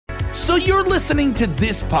So you're listening to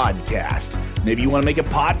this podcast. Maybe you want to make a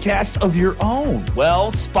podcast of your own.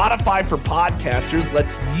 Well, Spotify for Podcasters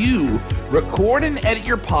lets you record and edit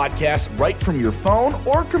your podcast right from your phone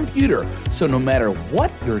or computer. So no matter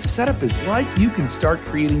what your setup is like, you can start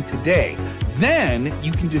creating today. Then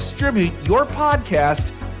you can distribute your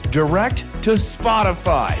podcast direct to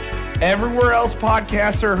Spotify. Everywhere else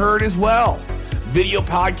podcasts are heard as well. Video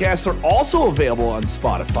podcasts are also available on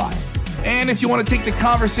Spotify. And if you want to take the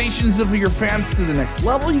conversations of your fans to the next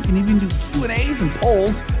level, you can even do Q&As and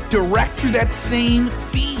polls direct through that same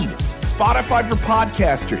feed. Spotify for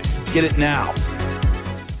Podcasters. Get it now.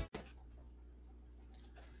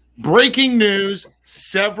 Breaking news,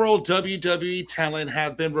 several WWE talent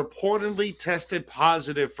have been reportedly tested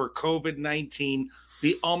positive for COVID-19,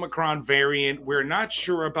 the Omicron variant. We're not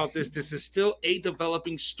sure about this. This is still a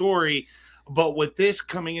developing story, but with this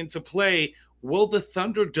coming into play, will the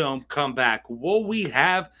Thunderdome come back? Will we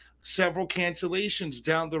have several cancellations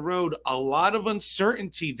down the road? A lot of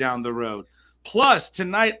uncertainty down the road. Plus,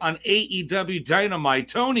 tonight on AEW Dynamite,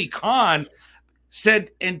 Tony Khan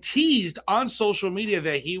said and teased on social media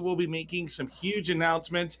that he will be making some huge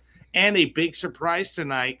announcements and a big surprise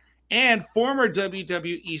tonight. And former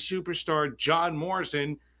WWE superstar John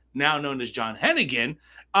Morrison, now known as John Hennigan,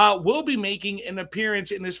 will be making an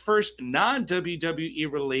appearance in his first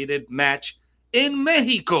non-WWE related match in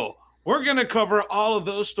Mexico. We're going to cover all of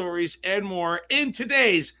those stories and more in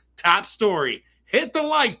today's Top Story. Hit the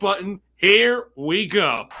like button. Here we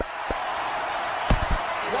go.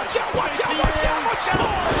 Watch out, watch out, watch out, watch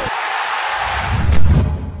out!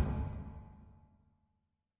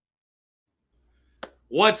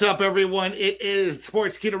 What's up, everyone? It is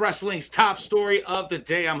Sportskeeda Wrestling's Top Story of the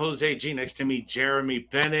Day. I'm Jose G. Next to me, Jeremy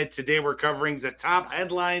Bennett. Today, we're covering the top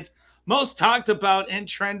headlines most talked about and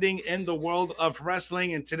trending in the world of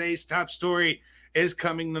wrestling. And today's top story is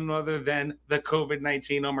coming none other than the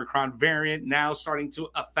COVID-19 Omicron variant now starting to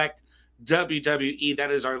affect WWE. That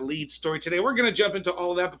is our lead story today. We're going to jump into all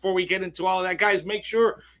of that. Before we get into all of that, guys, make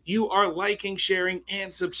sure you are liking, sharing,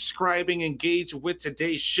 and subscribing. Engage with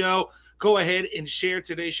today's show. Go ahead and share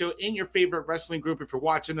today's show in your favorite wrestling group. If you're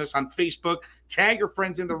watching us on Facebook, tag your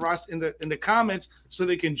friends in the comments so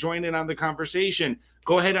they can join in on the conversation.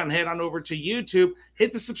 Go ahead and head on over to YouTube,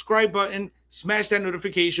 hit the subscribe button, smash that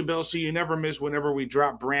notification bell so you never miss whenever we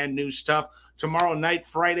drop brand new stuff. Tomorrow night,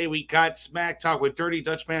 Friday, we got Smack Talk with Dirty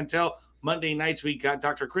Dutch Mantel. Monday nights, we got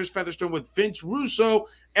Dr. Chris Featherstone with Vince Russo.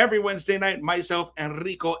 Every Wednesday night, myself,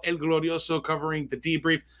 Enrico El Glorioso, covering the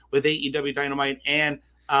debrief with AEW Dynamite and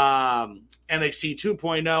NXT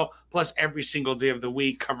 2.0, plus every single day of the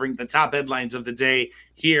week covering the top headlines of the day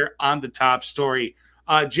here on the Top Story.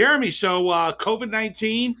 Jeremy, so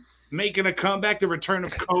COVID-19 making a comeback, the return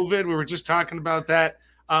of COVID. We were just talking about that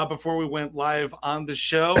before we went live on the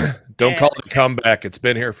show. Don't call it a comeback. It's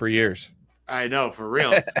been here for years. I know, for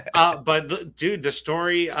real. But dude, the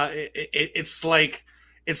story, it's like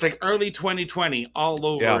early 2020 all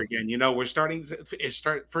over again. You know, first started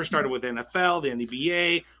with NFL, the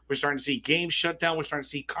NBA. We're starting to see games shut down. We're starting to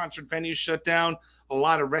see concert venues shut down. A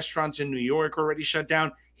lot of restaurants in New York already shut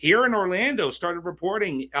down. Here in Orlando, started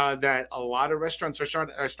reporting that a lot of restaurants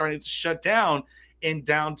are starting to shut down in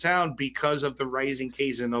downtown because of the rising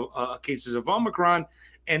cases of Omicron.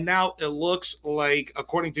 And now it looks like,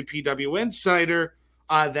 according to PW Insider,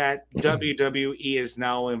 that WWE is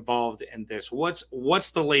now involved in this. What's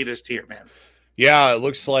the latest here, man? Yeah, it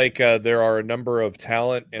looks like there are a number of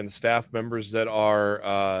talent and staff members that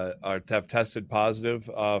have tested positive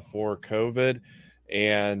for COVID.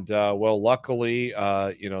 And luckily,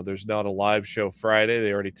 there's not a live show Friday.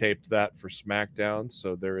 They already taped that for SmackDown,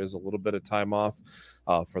 so there is a little bit of time off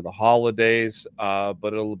for the holidays. But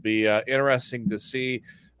it'll be interesting to see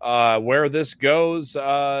where this goes,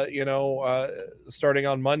 starting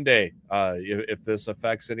on Monday, if this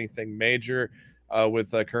affects anything major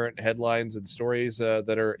with current headlines and stories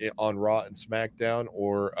that are on Raw and SmackDown,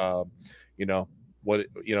 or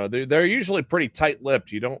they're usually pretty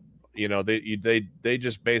tight-lipped. They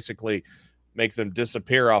just basically make them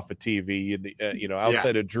disappear off of TV.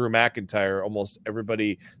 Outside of Drew McIntyre, almost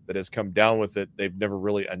everybody that has come down with it, they've never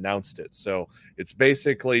really announced it. So it's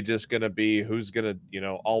basically just going to be who's going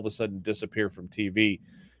to, all of a sudden disappear from TV.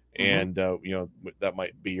 And, that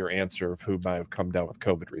might be your answer of who might have come down with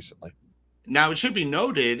COVID recently. Now, it should be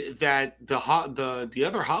noted that the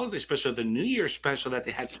other holiday special, the New Year special that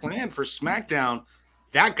they had planned for SmackDown,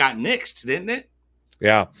 that got nixed, didn't it?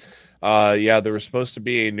 Yeah. There was supposed to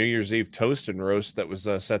be a New Year's Eve toast and roast that was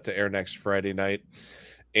set to air next Friday night.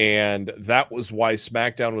 And that was why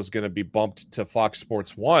SmackDown was going to be bumped to Fox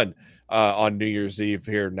Sports 1 on New Year's Eve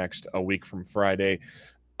here next a week from Friday.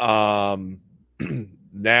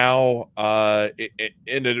 Now,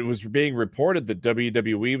 it was being reported that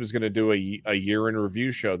WWE was going to do a year in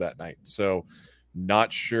review show that night. So,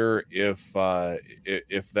 not sure if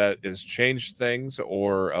that has changed things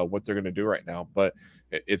or what they're going to do right now. But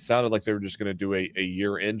it sounded like they were just going to do a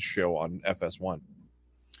year end show on FS1.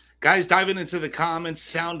 Guys, diving into the comments,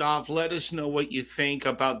 sound off. Let us know what you think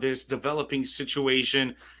about this developing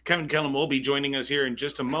situation. Kevin Kellum will be joining us here in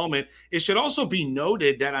just a moment. It should also be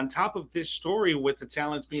noted that on top of this story with the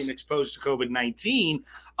talents being exposed to COVID-19,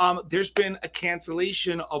 there's been a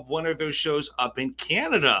cancellation of one of those shows up in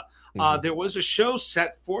Canada. There was a show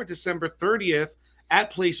set for December 30th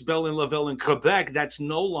at Place Belle in Lavelle in Quebec that's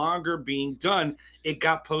no longer being done. It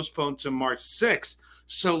got postponed to March 6th.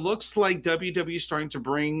 So looks like WWE is starting to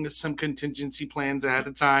bring some contingency plans ahead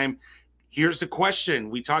of time. Here's the question.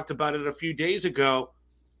 We talked about it a few days ago.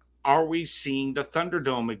 Are we seeing the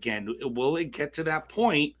Thunderdome again? Will it get to that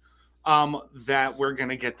point that we're going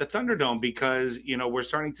to get the Thunderdome? Because, we're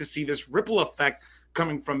starting to see this ripple effect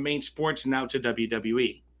coming from main sports now to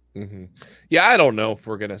WWE. Mm-hmm. Yeah, I don't know if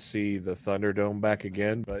we're going to see the Thunderdome back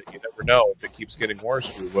again, but you never know. If it keeps getting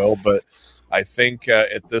worse, we will. But I think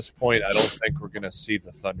at this point, I don't think we're going to see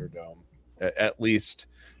the Thunderdome, at least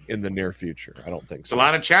in the near future. I don't think so. There's a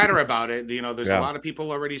lot of chatter about it. There's a lot of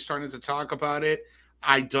people already starting to talk about it.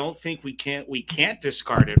 I don't think we can't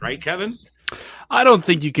discard it, right, Kevin? I don't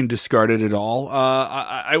think you can discard it at all.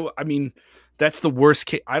 I mean, that's the worst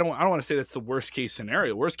case. I don't want to say that's the worst case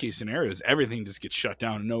scenario. Worst case scenario is everything just gets shut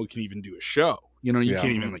down and no one can even do a show. You can't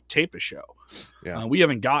even tape a show. Yeah. We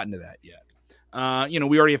haven't gotten to that yet.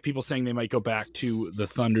 We already have people saying they might go back to the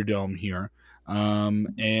Thunderdome here.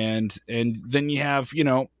 And then you have,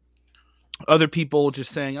 other people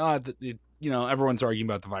just saying, everyone's arguing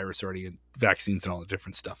about the virus already and vaccines and all the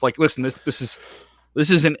different stuff. Like, listen, this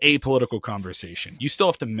is an apolitical conversation. You still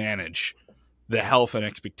have to manage the health and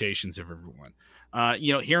expectations of everyone.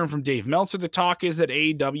 Hearing from Dave Meltzer, the talk is that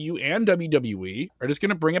AEW and WWE are just going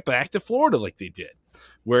to bring it back to Florida like they did,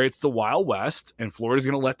 where it's the Wild West, and Florida's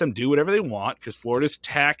going to let them do whatever they want because Florida's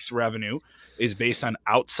tax revenue is based on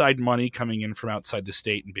outside money coming in from outside the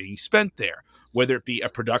state and being spent there, whether it be a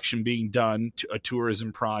production being done, to a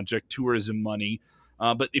tourism project, tourism money.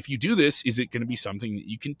 But if you do this, is it going to be something that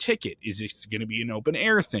you can ticket? Is it going to be an open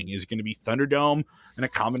air thing? Is it going to be Thunderdome and a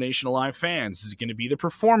combination of live fans? Is it going to be the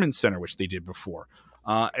Performance Center, which they did before?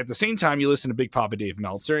 At the same time, you listen to Big Papa Dave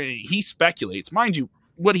Meltzer. He speculates. Mind you,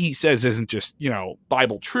 what he says isn't just,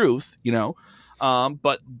 Bible truth,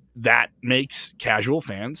 but that makes casual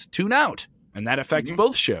fans tune out. And that affects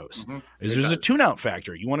both shows. There's a tune-out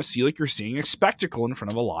factor. You want to see like you're seeing a spectacle in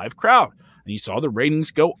front of a live crowd. And you saw the ratings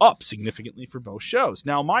go up significantly for both shows.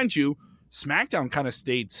 Now, mind you, SmackDown kind of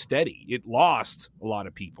stayed steady. It lost a lot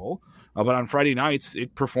of people. But on Friday nights,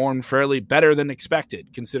 it performed fairly better than expected,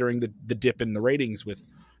 considering the dip in the ratings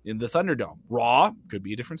in the Thunderdome. Raw could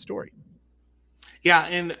be a different story. Yeah,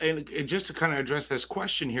 and just to kind of address this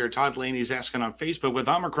question here, Todd Laney's asking on Facebook, with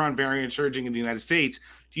Omicron variant surging in the United States,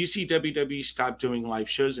 do you see WWE stop doing live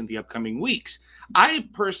shows in the upcoming weeks? I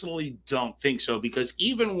personally don't think so, because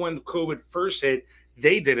even when COVID first hit,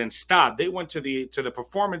 they didn't stop. They went to the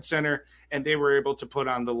Performance Center and they were able to put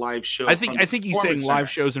on the live show. I think he's saying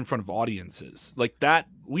live shows in front of audiences like that.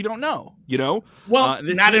 We don't know, Well,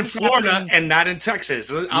 not in Florida and not in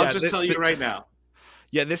Texas. I'll just tell you right now.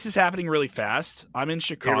 Yeah, this is happening really fast. I'm in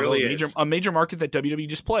Chicago, really a major market that WWE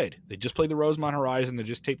just played. They just played the Rosemont Horizon. They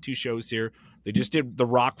just taped 2 shows here. They just did the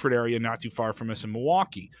Rockford area not too far from us in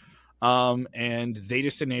Milwaukee. And they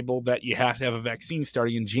just enabled that you have to have a vaccine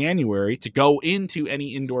starting in January to go into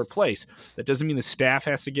any indoor place. That doesn't mean the staff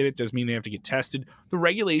has to get it. Doesn't mean they have to get tested. The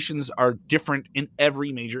regulations are different in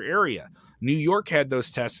every major area. New York had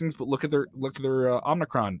those testings, but look at their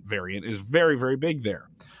Omicron variant is very, very big there.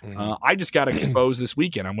 I just got exposed this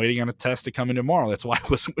weekend. I'm waiting on a test to come in tomorrow. That's why I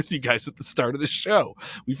wasn't with you guys at the start of the show.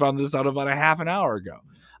 We found this out about a half an hour ago.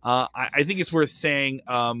 I think it's worth saying,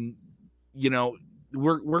 we're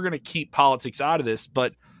going to keep politics out of this,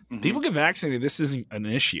 but people get vaccinated. This isn't an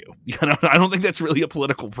issue. I don't think that's really a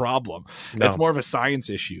political problem. No. That's more of a science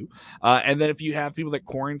issue. And then if you have people that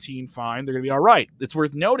quarantine fine, they're going to be all right. It's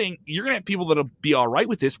worth noting you're going to have people that'll be all right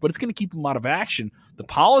with this, but it's going to keep them out of action. The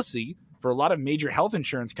policy for a lot of major health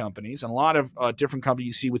insurance companies and a lot of different companies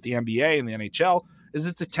you see with the NBA and the NHL is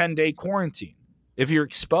it's a 10-day quarantine if you're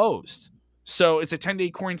exposed. So it's a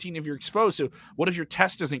 10-day quarantine if you're exposed. So what if your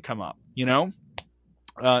test doesn't come up,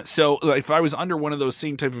 So if I was under one of those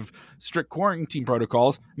same type of strict quarantine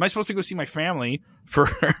protocols, am I supposed to go see my family for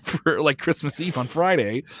like Christmas Eve on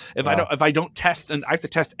Friday? If I don't test, and I have to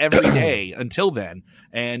test every day until then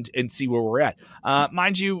and see where we're at.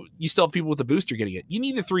 Mind you, you still have people with the booster getting it. You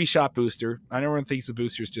need the 3-shot booster. I know everyone thinks the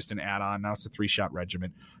booster is just an add-on. Now it's a 3-shot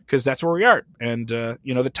regimen because that's where we are. And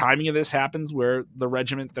the timing of this happens where the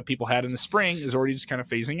regiment that people had in the spring is already just kind of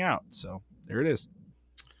phasing out. So there it is.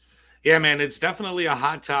 Yeah, man, it's definitely a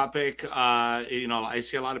hot topic. I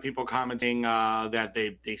see a lot of people commenting that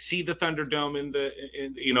they see the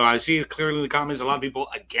Thunderdome I see it clearly in the comments. A lot of people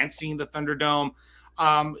against seeing the Thunderdome.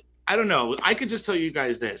 I don't know. I could just tell you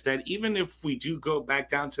guys this, that even if we do go back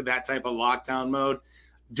down to that type of lockdown mode,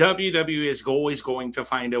 WWE is always going to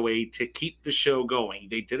find a way to keep the show going.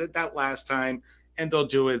 They did it that last time, and they'll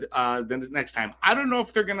do it the next time. I don't know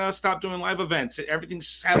if they're going to stop doing live events.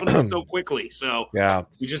 Everything's happening so quickly. So yeah,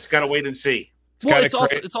 we just got to wait and see.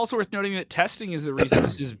 It's also worth noting that testing is the reason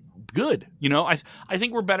this is good. I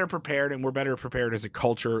think we're better prepared, and we're better prepared as a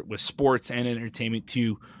culture with sports and entertainment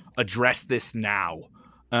to address this now.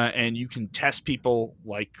 And you can test people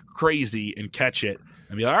like crazy and catch it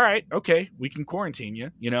and be like, all right, okay, we can quarantine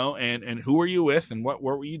you, and who are you with and what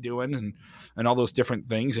were you doing and all those different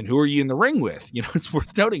things. And who are you in the ring with? It's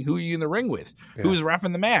worth noting, who are you in the ring with? Yeah. Who's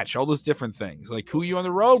reffing the match? All those different things. Like, who are you on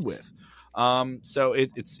the road with? So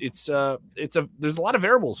there's a lot of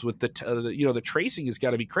variables with the tracing has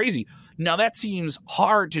got to be crazy. Now that seems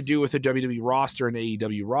hard to do with a WWE roster and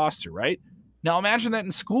AEW roster, right? Now imagine that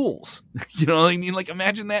in schools, you know what I mean? Like,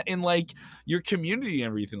 imagine that in like your community and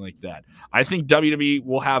everything like that. I think WWE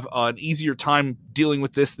will have an easier time dealing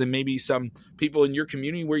with this than maybe some people in your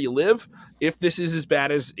community where you live, if this is as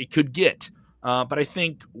bad as it could get. But I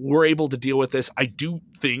think we're able to deal with this. I do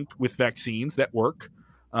think with vaccines that work.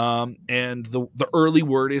 And the early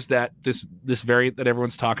word is that this variant that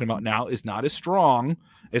everyone's talking about now is not as strong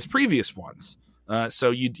as previous ones.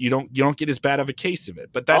 So you don't get as bad of a case of it,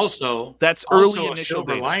 but that's early initial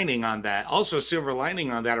silver data. lining on that. Also, a silver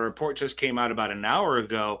lining on that. A report just came out about an hour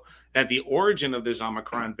ago that the origin of this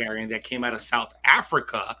Omicron variant that came out of South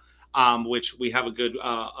Africa, which we have a good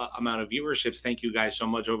amount of viewerships. Thank you guys so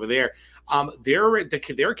much over there.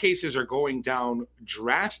 Their cases are going down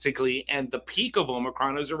drastically, and the peak of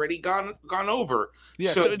Omicron has already gone over.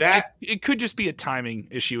 Yeah, so it could just be a timing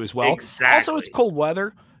issue as well. Exactly. Also, it's cold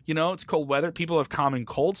weather. It's cold weather. People have common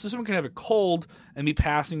colds, so someone can have a cold and be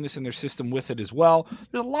passing this in their system with it as well.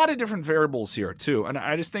 There's a lot of different variables here too, and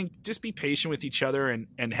I just think just be patient with each other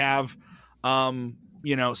and have some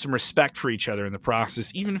respect for each other in the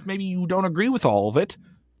process, even if maybe you don't agree with all of it.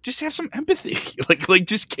 Just have some empathy, like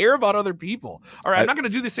just care about other people. All right, I'm not going to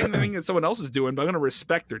do the same thing that someone else is doing, but I'm going to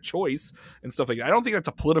respect their choice and stuff like that. I don't think that's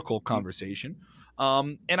a political conversation.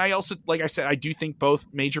 And I also, like I said, I do think both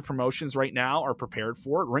major promotions right now are prepared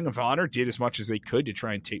for it. Ring of Honor did as much as they could to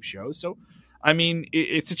try and tape shows. So, I mean,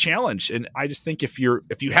 it's a challenge, and I just think if you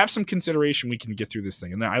have some consideration, we can get through this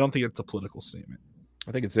thing. And I don't think it's a political statement.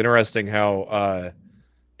 I think it's interesting how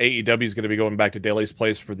AEW is going to be going back to Daly's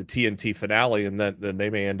Place for the TNT finale, and then they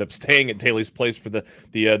may end up staying at Daly's Place for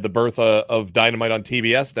the birth of Dynamite on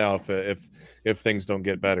TBS now if things don't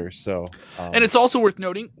get better. So, and it's also worth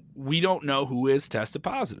noting, we don't know who is tested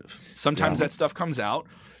positive. Sometimes that stuff comes out,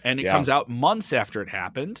 and it comes out months after it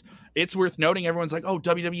happened. It's worth noting, everyone's like, oh,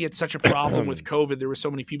 WWE had such a problem with COVID. There were so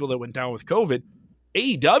many people that went down with COVID.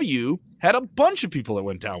 AEW had a bunch of people that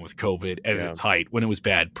went down with COVID at its height when it was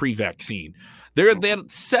bad, pre-vaccine. They had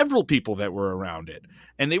several people that were around it,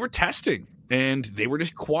 and they were testing, and they were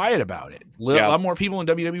just quiet about it. A lot more people in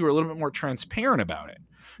WWE were a little bit more transparent about it.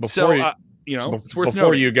 It's worth noting.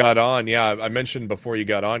 Before you got on, I mentioned before you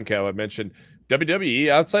got on, Kev, I mentioned WWE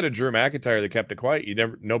outside of Drew McIntyre, they kept it quiet.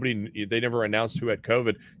 They never announced who had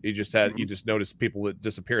COVID. You just noticed people that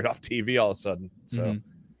disappeared off TV all of a sudden. So,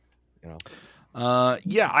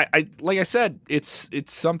 I like I said, it's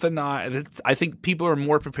something I think people are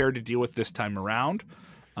more prepared to deal with this time around.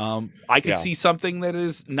 I could see something that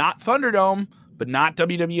is not Thunderdome, but not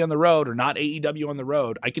WWE on the road or not AEW on the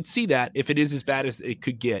road. I could see that if it is as bad as it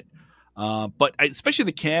could get. But especially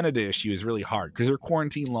the Canada issue is really hard because their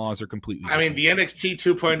quarantine laws are completely different. I mean, the NXT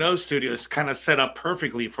 2.0 studio is kind of set up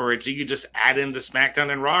perfectly for it. So you could just add in the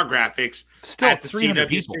SmackDown and Raw graphics at the 300 CWC.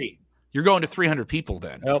 People. You're going to 300 people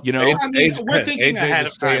then. Nope. We're thinking ahead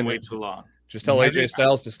of time way too long. Just tell AJ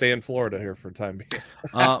Styles to stay in Florida here for time being.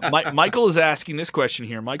 Michael is asking this question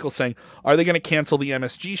here. Michael's saying, are they going to cancel the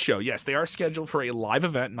MSG show? Yes, they are scheduled for a live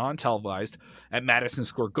event, non-televised, at Madison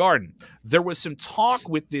Square Garden. There was some talk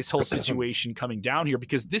with this whole situation coming down here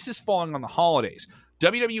because this is falling on the holidays.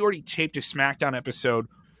 WWE already taped a SmackDown episode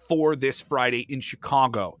for this Friday in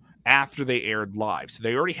Chicago after they aired live. So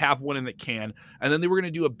they already have one in the can. And then they were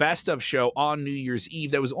going to do a best of show on New Year's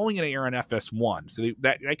Eve that was only going to air on FS1. So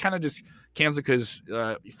that kind of just canceled because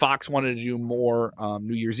Fox wanted to do more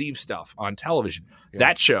New Year's Eve stuff on television. Yeah.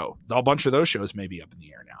 That show, a bunch of those shows may be up in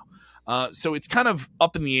the air now. So it's kind of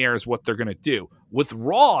up in the air is what they're going to do. With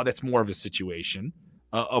Raw, that's more of a situation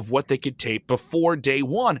of what they could tape before day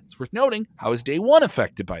one. It's worth noting, how is day one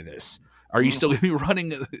affected by this? Are you still going to be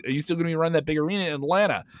running? Are you still going to be running that big arena in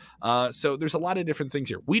Atlanta? So there's a lot of different things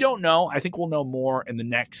here. We don't know. I think we'll know more in the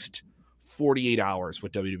next 48 hours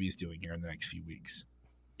what WWE is doing here in the next few weeks.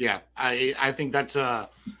 Yeah, I think that's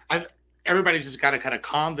everybody's just got to kind of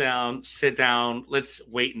calm down, sit down. Let's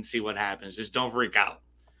wait and see what happens. Just don't freak out.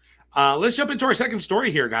 Let's jump into our second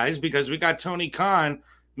story here, guys, because we got Tony Khan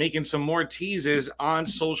making some more teases on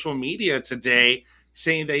social media today,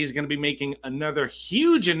 saying that he's going to be making another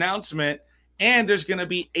huge announcement, and there's going to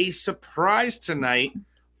be a surprise tonight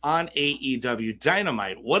on AEW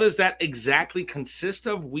Dynamite. What does that exactly consist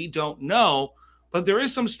of? We don't know, but there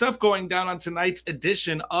is some stuff going down on tonight's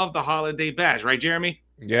edition of the Holiday Bash, right, Jeremy?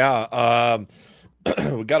 Yeah,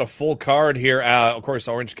 we got a full card here. Of course,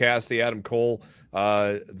 Orange Cassidy, Adam Cole,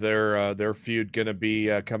 their feud going to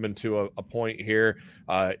be coming to a point here.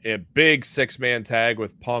 A big 6-man tag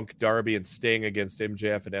with Punk, Darby, and Sting against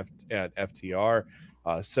MJF and FTR.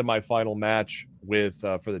 Semifinal match with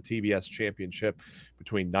for the TBS Championship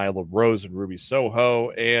between Nyla Rose and Ruby Soho,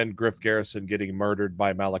 and Griff Garrison getting murdered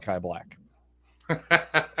by Malachi Black. Yeah,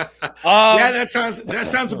 that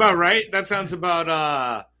sounds about right. That sounds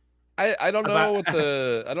about. I don't know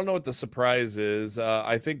what the surprise is.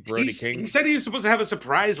 I think Brody King. He said he was supposed to have a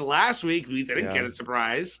surprise last week. We didn't get a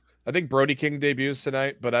surprise. I think Brody King debuts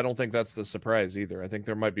tonight, but I don't think that's the surprise either. I think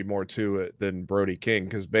there might be more to it than Brody King,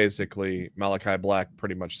 because basically Malachi Black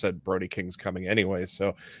pretty much said Brody King's coming anyway.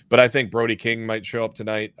 So, but I think Brody King might show up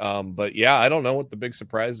tonight. But yeah, I don't know what the big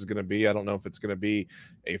surprise is going to be. I don't know if it's going to be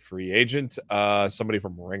a free agent, somebody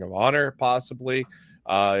from Ring of Honor, possibly.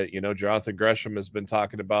 Jonathan Gresham has been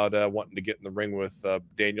talking about wanting to get in the ring with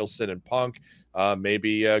Danielson and Punk.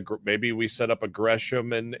 Maybe we set up a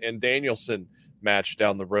Gresham and Danielson match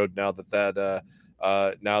down the road now that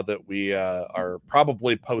we are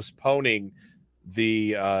probably postponing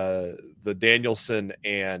the Danielson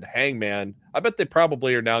and Hangman. I bet they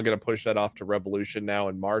probably are now going to push that off to Revolution now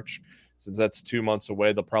in March, since that's 2 months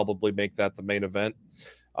away. They'll probably make that the main event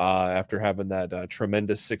after having that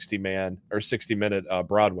tremendous 60-minute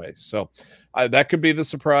Broadway. So that could be the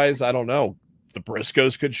surprise. I don't know. The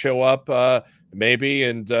Briscoes could show up maybe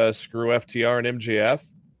and screw FTR and MJF.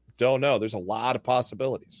 Don't know. There's a lot of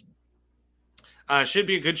possibilities. Should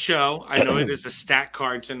be a good show. I know it is a stat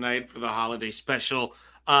card tonight for the holiday special.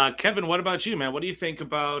 Kevin, what about you, man? What do you think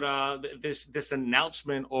about this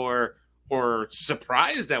announcement or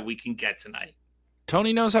surprise that we can get tonight?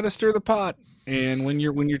 Tony knows how to stir the pot. And when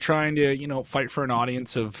you're trying to, fight for an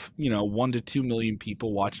audience of, 1 to 2 million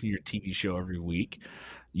people watching your TV show every week,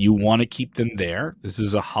 you want to keep them there. This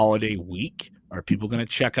is a holiday week. Are people going to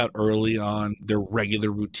check out early on their regular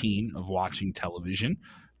routine of watching television?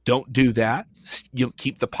 Don't do that.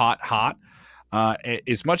 Keep the pot hot.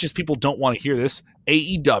 As much as people don't want to hear this,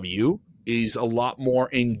 AEW is a lot more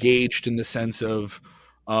engaged in the sense of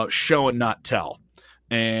show and not tell.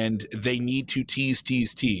 And they need to tease.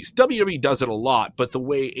 WWE does it a lot, but the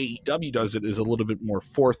way AEW does it is a little bit more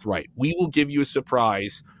forthright. We will give you a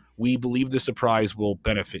surprise. We believe the surprise will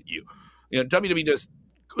benefit you. WWE does,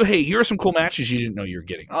 hey, here are some cool matches you didn't know you were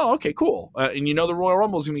getting. Oh, okay, cool. And the Royal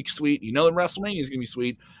Rumble is going to be sweet. The WrestleMania is going to be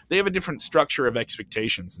sweet. They have a different structure of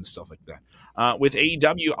expectations and stuff like that. With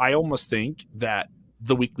AEW, I almost think that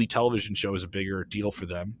the weekly television show is a bigger deal for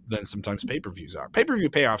them than sometimes pay-per-views are. Pay-per-view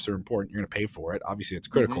payoffs are important. You're going to pay for it. Obviously, it's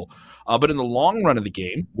critical. Mm-hmm. But in the long run of the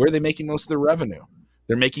game, where are they making most of their revenue?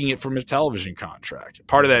 They're making it from a television contract.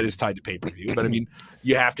 Part of that is tied to pay-per-view, but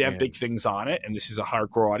you have to have big things on it, and this is a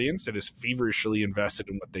hardcore audience that is feverishly invested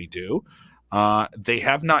in what they do. They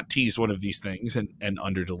have not teased one of these things and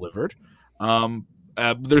under-delivered.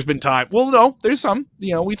 There's been time. Well, no, there's some.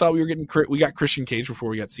 We thought we got Christian Cage before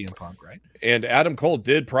we got CM Punk, right? And Adam Cole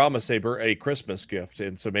did promise a Christmas gift,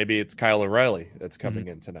 and so maybe it's Kyle O'Reilly that's coming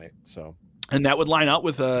in tonight. So. And that would line up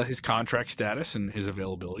with his contract status and his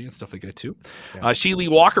availability and stuff like that, too. Yeah. Sheely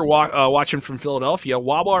Walker watching from Philadelphia.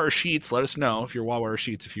 Wawa or Sheets, let us know if you're Wawa or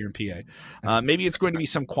Sheets if you're in PA. Maybe it's going to be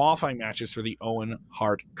some qualifying matches for the Owen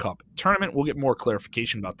Hart Cup tournament. We'll get more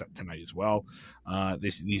clarification about that tonight as well.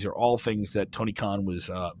 These are all things that Tony Khan was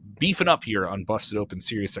beefing up here on Busted Open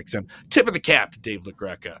Sirius XM. Tip of the cap to Dave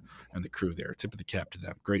LaGreca and the crew there. Tip of the cap to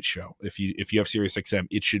them. Great show. If you have Sirius XM,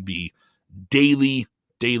 it should be daily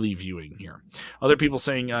daily viewing here. Other people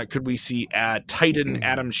saying, could we see Titan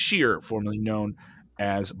Adam Shear, formerly known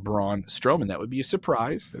as Braun Strowman? That would be a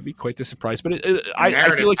surprise. That'd be quite the surprise. But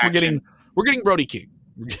I feel like we're getting Brody King.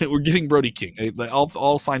 We're getting Brody King.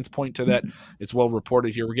 All signs point to that. It's well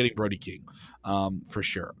reported here. We're getting Brody King for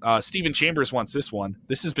sure. Steven Chambers wants this one.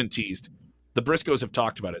 This has been teased. The Briscoes have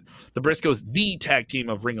talked about it. The Briscoes, the tag team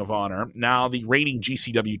of Ring of Honor, now the reigning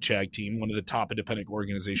GCW tag team, one of the top independent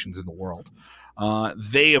organizations in the world.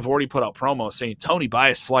 They have already put out promos saying, Tony,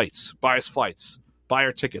 buy us flights, buy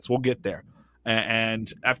our tickets. We'll get there.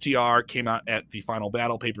 And FTR came out at the Final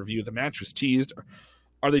Battle pay-per-view. The match was teased.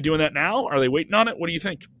 Are they doing that now? Are they waiting on it? What do you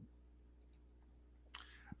think?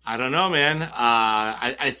 I don't know, man.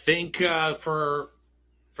 I think for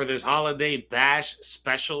this holiday bash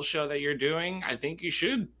special show that you're doing, I think you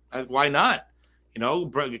should. Why not?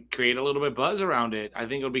 Create a little bit of buzz around it. I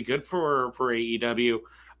think it'll be good for AEW.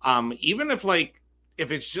 Even if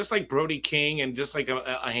it's just like Brody King and just like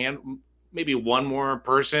a hand, maybe one more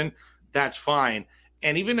person, that's fine.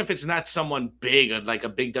 And even if it's not someone big, like a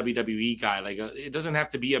big WWE guy, it doesn't have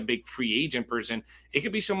to be a big free agent person. It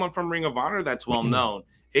could be someone from Ring of Honor that's well known.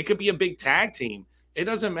 It could be a big tag team. It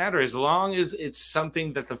doesn't matter as long as it's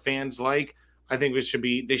something that the fans like. I think they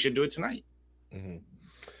should do it tonight. Mm-hmm.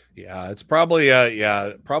 Yeah, it's probably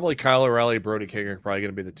probably Kyle O'Reilly, Brody King are probably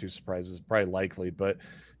going to be the two surprises, probably likely, but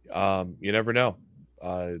you never know.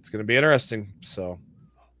 It's going to be interesting. So,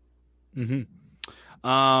 we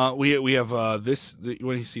have this.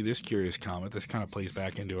 When you see this curious comment, this kind of plays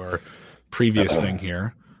back into our previous thing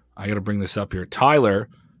here. I got to bring this up here. Tyler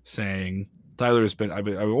has been. I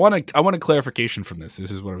want a clarification from this.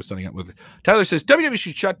 This is what I was setting up with. Tyler says WWE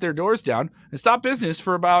should shut their doors down and stop business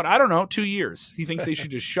for about 2 years. He thinks they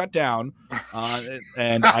should just shut down.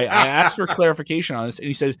 And I asked for clarification on this, and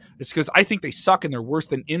he says it's because I think they suck and they're worse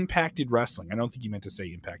than Impacted Wrestling. I don't think he meant to say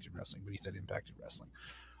Impacted Wrestling, but he said Impacted Wrestling.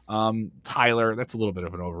 Tyler, that's a little bit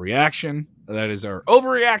of an overreaction. That is our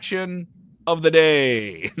overreaction of the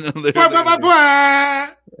day. A little bit of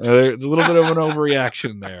an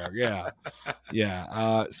overreaction there.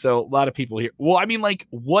 Yeah. So a lot of people here. Well, I mean,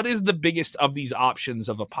 what is the biggest of these options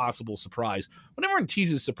of a possible surprise? Whenever one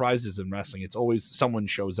teases surprises in wrestling, it's always someone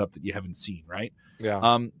shows up that you haven't seen, right?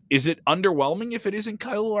 Yeah. Is it underwhelming if it isn't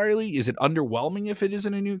Kyle O'Reilly? Is it underwhelming if it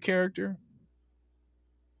isn't a new character?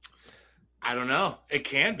 I don't know. It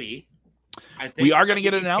can be. We are going to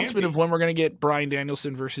get an announcement of when we're going to get Bryan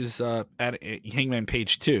Danielson versus at Hangman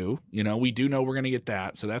Page 2. We do know we're going to get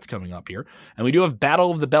that, so that's coming up here. And we do have Battle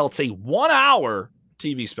of the Belts, a 1-hour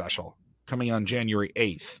TV special coming on January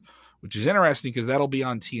 8th, which is interesting because that'll be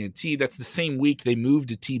on TNT. That's the same week they moved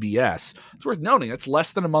to TBS. It's worth noting that's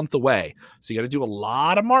less than a month away. So you got to do a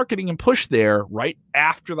lot of marketing and push there right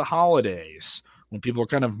after the holidays when people are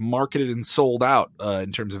kind of marketed and sold out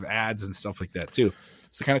in terms of ads and stuff like that too.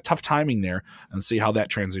 So kind of tough timing there, and see how that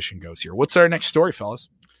transition goes here. What's our next story, fellas?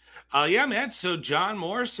 Yeah, man. So John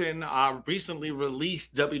Morrison recently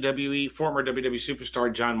released former WWE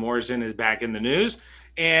superstar John Morrison is back in the news.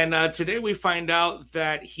 And today we find out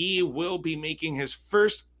that he will be making his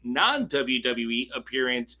first non-WWE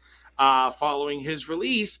appearance following his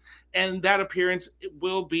release. And that appearance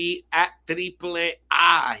will be at AAA.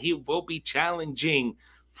 He will be challenging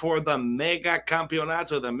for the Mega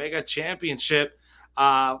Campeonato, the Mega Championship.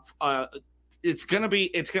 It's gonna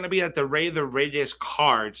be at the Rey the Reyes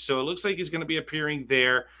card, so it looks like he's gonna be appearing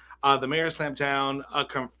there. The Mayor of Slamtown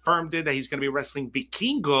confirmed it that he's gonna be wrestling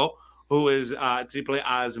Vikingo, who is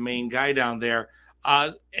AAA's main guy down there.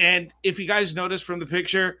 And if you guys notice from the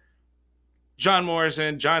picture, John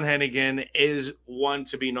Morrison, John Hennigan is one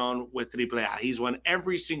to be known with AAA. He's won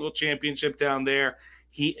every single championship down there.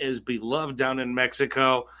 He is beloved down in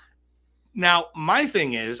Mexico. Now, my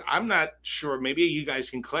thing is, I'm not sure. Maybe you guys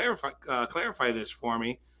can clarify this for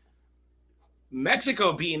me.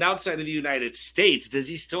 Mexico being outside of the United States, does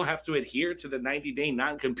he still have to adhere to the 90-day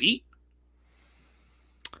non-compete?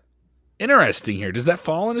 Interesting here. Does that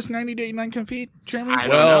fall in his 90-day non-compete, Jeremy? I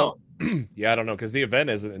don't know. Yeah, I don't know, because the event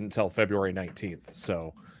isn't until February 19th.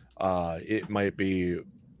 So it might be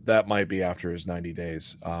after his 90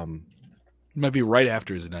 days. It might be right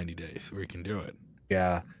after his 90 days where he can do it.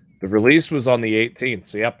 Yeah. The release was on the 18th.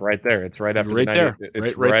 So, yep, right there. It's right after right the 90 there.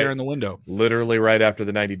 It's right there in the window. Literally right after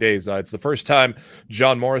the 90 days. It's the first time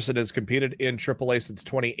John Morrison has competed in AAA since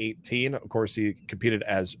 2018. Of course, he competed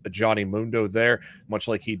as Johnny Mundo there, much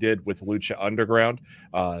like he did with Lucha Underground.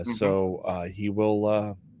 So he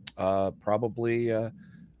will probably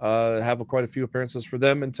have quite a few appearances for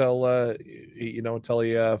them until he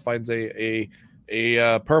finds a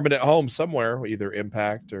permanent home somewhere, either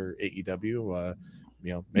Impact or AEW.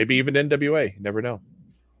 Maybe even NWA. You never know.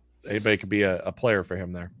 anybody could be a player for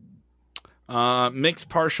him there. Mixed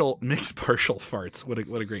partial farts. What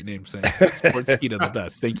a great name saying. Sportskeeda the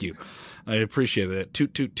best. Thank you. I appreciate it.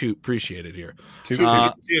 Toot toot toot. Appreciate it here. Toot.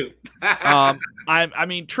 I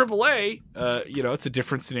mean, AAA. It's a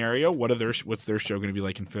different scenario. What's their show going to be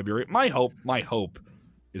like in February? My hope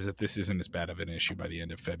is that this isn't as bad of an issue by the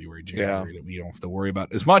end of February, January. That we don't have to worry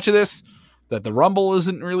about as much of this. That the Rumble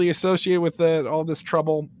isn't really associated with all this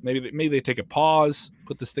trouble. Maybe they take a pause,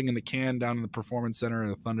 put this thing in the can down in the Performance Center in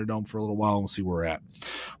the Thunderdome for a little while, and we'll see where we're at.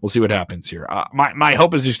 We'll see what happens here. My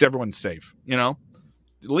hope is just everyone's safe. The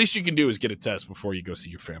least you can do is get a test before you go see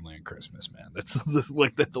your family on Christmas, man. That's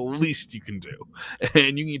the least you can do,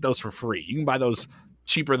 and you can eat those for free. You can buy those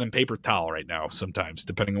cheaper than paper towel right now sometimes,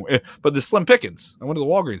 depending on. But the slim pickings. I went to the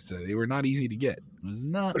Walgreens today. They were not easy to get. It was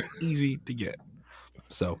not easy to get.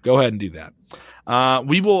 So go ahead and do that.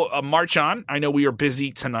 We will march on. I know we are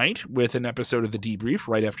busy tonight with an episode of The Debrief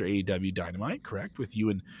right after AEW Dynamite, correct? With you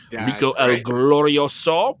and Rico El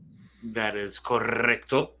Glorioso. That is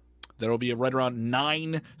correcto. That'll be right around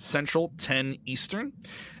 9 Central, 10 Eastern.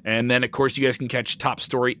 And then, of course, you guys can catch Top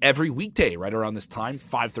Story every weekday right around this time,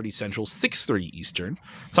 5:30 Central, 6:30 Eastern.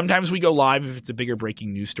 Sometimes we go live if it's a bigger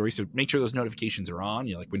breaking news story, so make sure those notifications are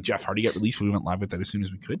on. Like when Jeff Hardy got released, we went live with that as soon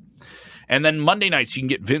as we could. And then Monday nights, you can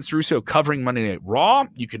get Vince Russo covering Monday Night Raw.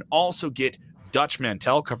 You can also get Dutch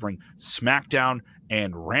Mantell covering SmackDown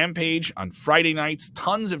and Rampage on Friday nights.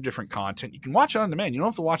 Tons of different content. You can watch it on demand. You don't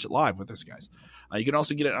have to watch it live with us, guys. You can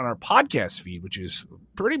also get it on our podcast feed, which is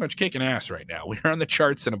pretty much kicking ass right now. We are on the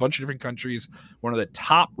charts in a bunch of different countries. One of the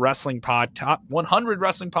top 100 wrestling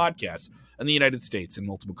podcasts in the United States in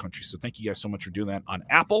multiple countries. So thank you guys so much for doing that on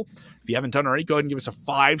Apple. If you haven't done already, go ahead and give us a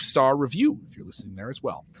 5-star review if you're listening there as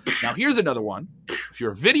well. Now, here's another one. If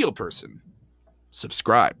you're a video person,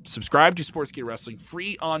 subscribe to Sportskeeda Wrestling,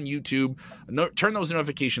 free on YouTube. Turn those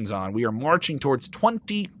notifications on. We are marching towards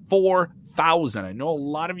 24,000. I know a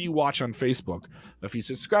lot of you watch on Facebook, but if you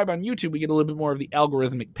subscribe on YouTube, we get a little bit more of the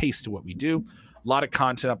algorithmic pace to what we do. A lot of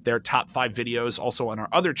content up there, top 5 videos, also on our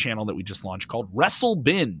other channel that we just launched called Wrestle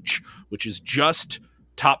Binge, which is just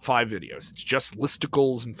top 5 videos. It's just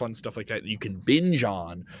listicles and fun stuff like that you can binge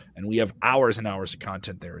on, and we have hours and hours of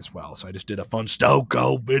content there as well. So I just did a fun Stone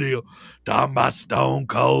Cold video talking about Stone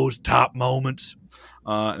Cold's top moments,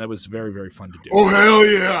 and that was very, very fun to do. Oh, hell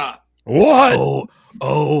yeah. What?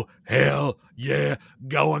 Oh, hell yeah.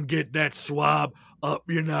 Go and get that swab up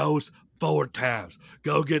your nose 4 times.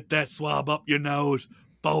 Go get that swab up your nose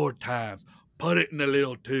 4 times. Put it in a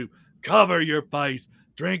little tube. Cover your face.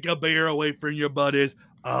 Drink a beer away from your buddies.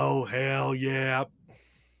 Oh, hell yeah.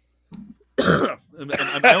 I'm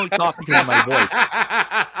only talking to my voice.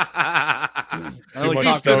 Doing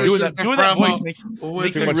that voice makes me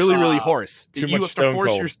really, really hoarse. Too much Stone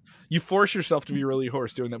Cold. You force yourself to be really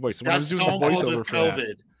hoarse doing that voice. So when I was doing the voiceover for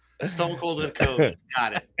COVID. Stone Cold with COVID.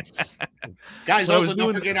 Got it. Guys, also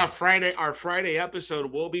don't forget our Friday episode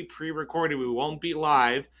will be pre-recorded. We won't be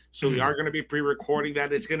live. So we are going to be pre-recording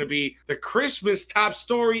that. It's going to be the Christmas Top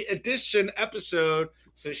Story Edition episode.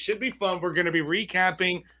 So it should be fun. We're going to be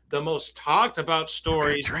recapping the most talked about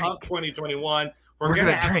stories of 2021. We're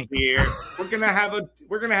gonna have a beer. We're gonna have a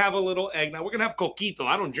little eggnog. We're gonna have coquito.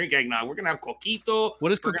 I don't drink eggnog. We're gonna have coquito.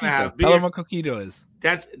 What is coquito? Tell them what coquito is.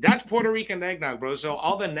 That's Puerto Rican eggnog, bro. So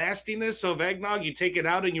all the nastiness of eggnog, you take it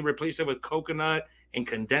out and you replace it with coconut and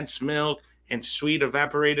condensed milk and sweet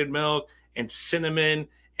evaporated milk and cinnamon,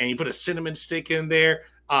 and you put a cinnamon stick in there.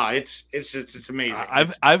 It's amazing.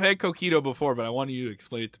 I've had coquito before, but I want you to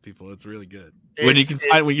explain it to people. It's really good. When you can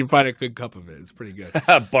find a good cup of it, it's pretty good.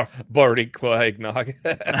 Boricua eggnog.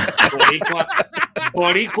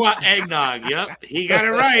 Boricua eggnog. Yep, he got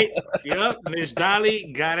it right. Yep, Miss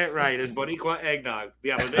Dolly got it right. It's Boricua eggnog.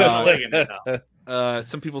 Yeah, but they're not liking it though.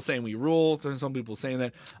 Some people saying we rule. There's some people saying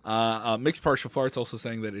that. Mixed Partial Farts also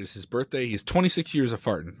saying that it is his birthday. He's 26 years of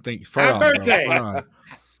farting. Thanks. Happy birthday.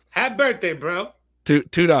 Happy birthday, bro.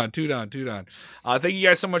 Toot on. Thank you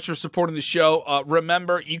guys so much for supporting the show.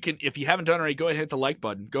 Remember, you can, if you haven't done it already, go ahead and hit the like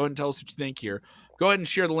button. Go ahead and tell us what you think here. Go ahead and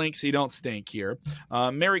share the link so you don't stink here.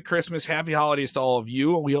 Merry Christmas. Happy holidays to all of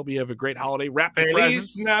you. We hope you have a great holiday. Wrap your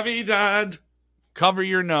presents. Navidad. Cover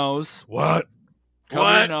your nose. What?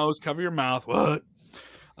 Cover your nose. Cover your mouth. What?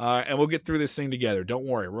 And we'll get through this thing together. Don't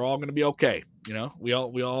worry. We're all going to be okay. You know, we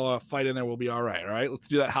all fight in there. We'll be all right. All right. Let's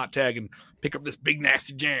do that hot tag and pick up this big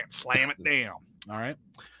nasty giant. Slam it down. All right.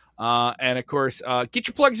 And of course, get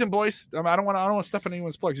your plugs in, boys. I don't want to step on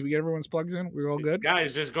anyone's plugs. Did we get everyone's plugs in? We're all good.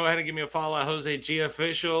 Guys, just go ahead and give me a follow at Jose G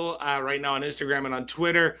Official right now on Instagram and on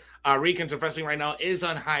Twitter. Recons of Wrestling right now is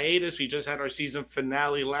on hiatus. We just had our season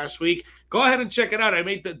finale last week. Go ahead and check it out. I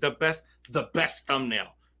made the best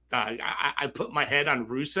thumbnail. I put my head on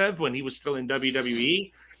Rusev when he was still in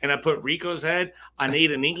WWE, and I put Rico's head on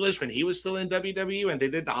Aiden English when he was still in WWE, and they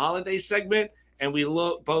did the holiday segment, and we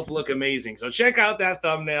both look amazing. So check out that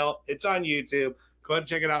thumbnail. It's on YouTube. Go ahead and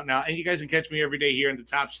check it out now. And you guys can catch me every day here in the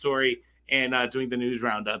top story and doing the news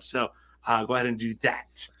roundup. So go ahead and do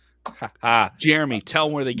that. Jeremy, tell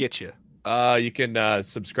them where they get you. You can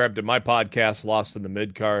subscribe to my podcast, Lost in the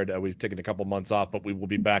Midcard. We've taken a couple months off, but we will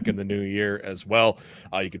be back in the new year as well.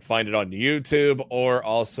 You can find it on YouTube or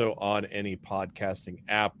also on any podcasting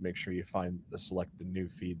app. Make sure you select the new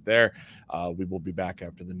feed there. We will be back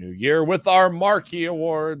after the new year with our Marquee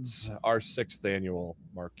Awards, our 6th annual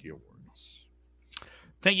Marquee Awards.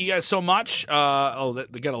 Thank you guys so much. They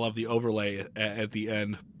gotta love the overlay at the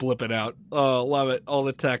end. Blip it out. Oh, love it. All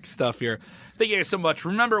the tech stuff here. Thank you guys so much.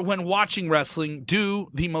 Remember, when watching wrestling,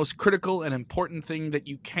 do the most critical and important thing that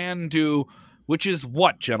you can do, which is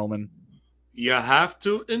what, gentlemen? You have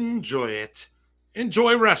to enjoy it.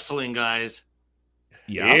 Enjoy wrestling, guys.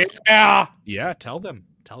 Yeah. Yeah, tell them.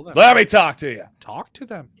 Let me talk to you. Talk to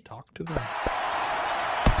them. Watch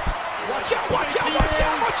out, watch out, watch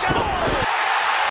out, watch out!